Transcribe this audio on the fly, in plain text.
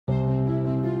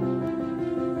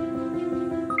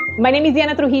My name is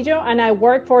Diana Trujillo, and I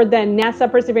work for the NASA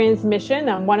Perseverance mission.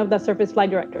 I'm one of the surface flight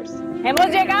directors.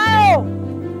 ¡Hemos llegado!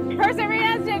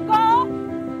 Perseverance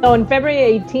llegó! On February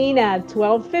 18 at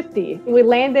 12:50, we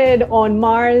landed on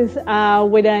Mars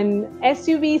with an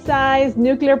SUV-sized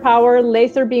nuclear-powered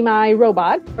laser beam eye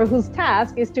robot, whose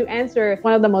task is to answer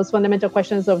one of the most fundamental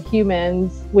questions of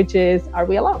humans, which is, are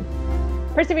we alone?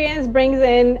 Perseverance brings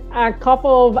in a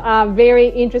couple of very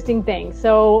interesting things.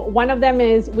 So one of them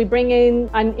is we bring in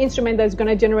an instrument that's going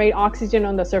to generate oxygen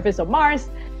on the surface of Mars.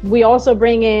 We also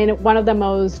bring in one of the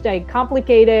most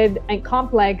complicated and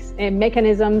complex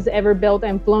mechanisms ever built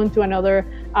and flown to another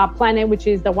planet, which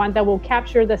is the one that will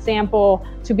capture the sample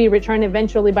to be returned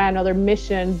eventually by another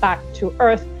mission back to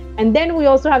Earth. And then we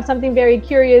also have something very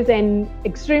curious and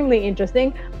extremely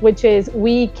interesting, which is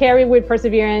we carry with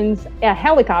Perseverance a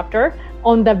helicopter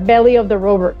on the belly of the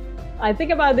rover. I think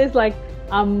about this like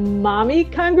a mommy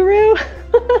kangaroo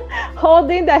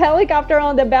holding the helicopter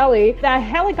on the belly. The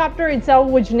helicopter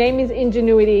itself, which name is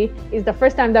Ingenuity, is the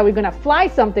first time that we're gonna fly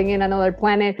something in another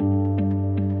planet.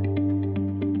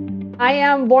 I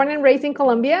am born and raised in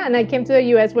Colombia, and I came to the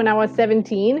US when I was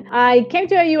 17. I came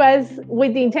to the US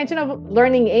with the intention of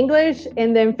learning English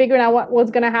and then figuring out what was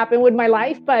gonna happen with my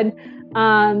life. But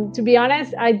to be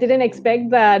honest, I didn't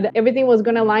expect that everything was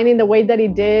going to align in the way that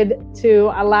it did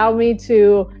to allow me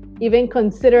to even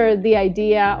consider the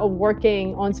idea of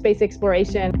working on space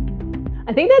exploration.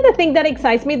 I think that the thing that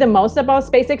excites me the most about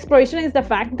space exploration is the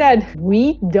fact that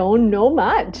we don't know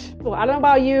much. Well, I don't know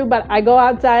about you, but I go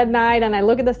outside at night and I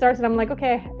look at the stars and I'm like,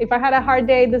 okay, if I had a hard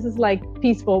day, this is like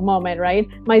peaceful moment, right?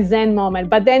 My Zen moment.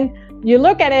 But then you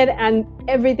look at it and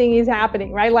everything is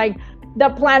happening, right? Like, the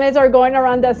planets are going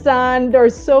around the sun. They're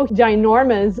so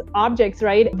ginormous objects,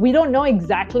 right? We don't know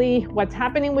exactly what's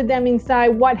happening with them inside,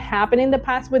 what happened in the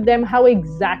past with them, how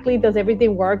exactly does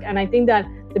everything work. And I think that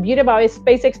the beauty about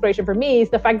space exploration for me is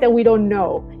the fact that we don't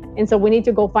know. And so we need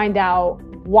to go find out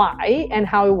why and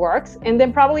how it works. And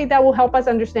then probably that will help us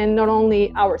understand not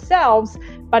only ourselves,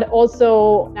 but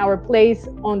also our place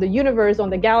on the universe, on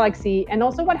the galaxy, and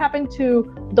also what happened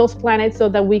to those planets so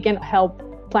that we can help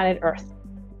planet Earth.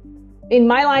 In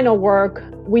my line of work,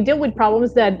 we deal with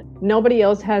problems that nobody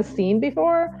else has seen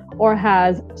before or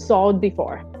has solved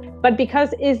before. But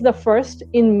because it's the first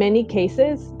in many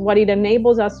cases, what it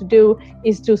enables us to do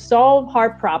is to solve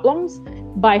hard problems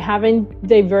by having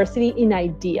diversity in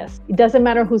ideas. It doesn't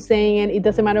matter who's saying it, it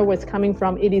doesn't matter where it's coming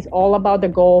from, it is all about the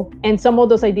goal. And some of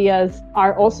those ideas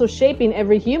are also shaping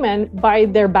every human by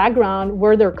their background,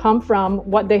 where they come from,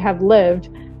 what they have lived,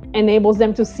 enables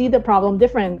them to see the problem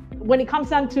different. When it comes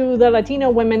down to the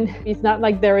Latino women, it's not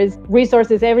like there is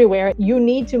resources everywhere. You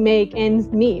need to make ends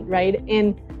meet, right?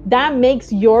 And that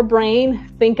makes your brain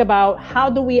think about how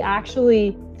do we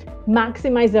actually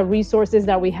maximize the resources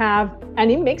that we have.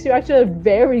 And it makes you actually a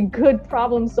very good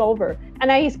problem solver.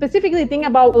 And I specifically think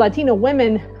about Latino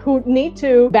women who need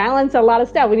to balance a lot of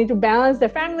stuff. We need to balance the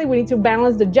family, we need to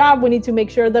balance the job, we need to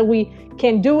make sure that we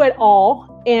can do it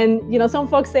all. And some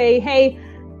folks say, hey,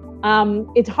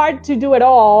 it's hard to do it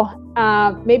all.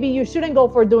 Maybe you shouldn't go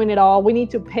for doing it all. We need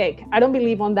to pick. I don't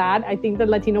believe on that. I think that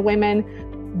Latino women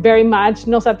very much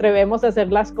nos atrevemos a hacer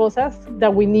las cosas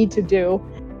that we need to do.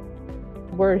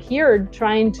 We're here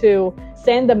trying to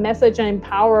send the message and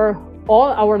empower all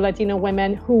our Latino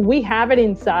women who we have it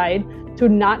inside to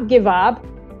not give up,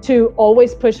 to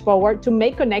always push forward, to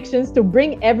make connections, to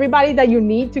bring everybody that you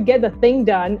need to get the thing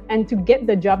done and to get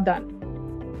the job done.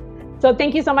 So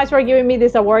thank you so much for giving me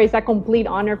this award. It's a complete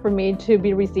honor for me to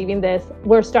be receiving this.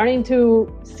 We're starting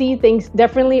to see things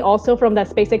differently also from the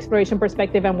space exploration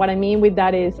perspective. And what I mean with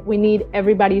that is we need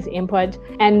everybody's input,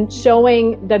 and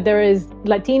showing that there is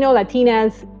Latino,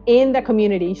 Latinas in the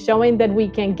community, showing that we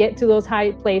can get to those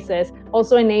high places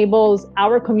also enables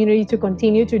our community to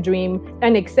continue to dream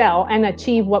and excel and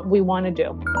achieve what we want to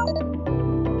do.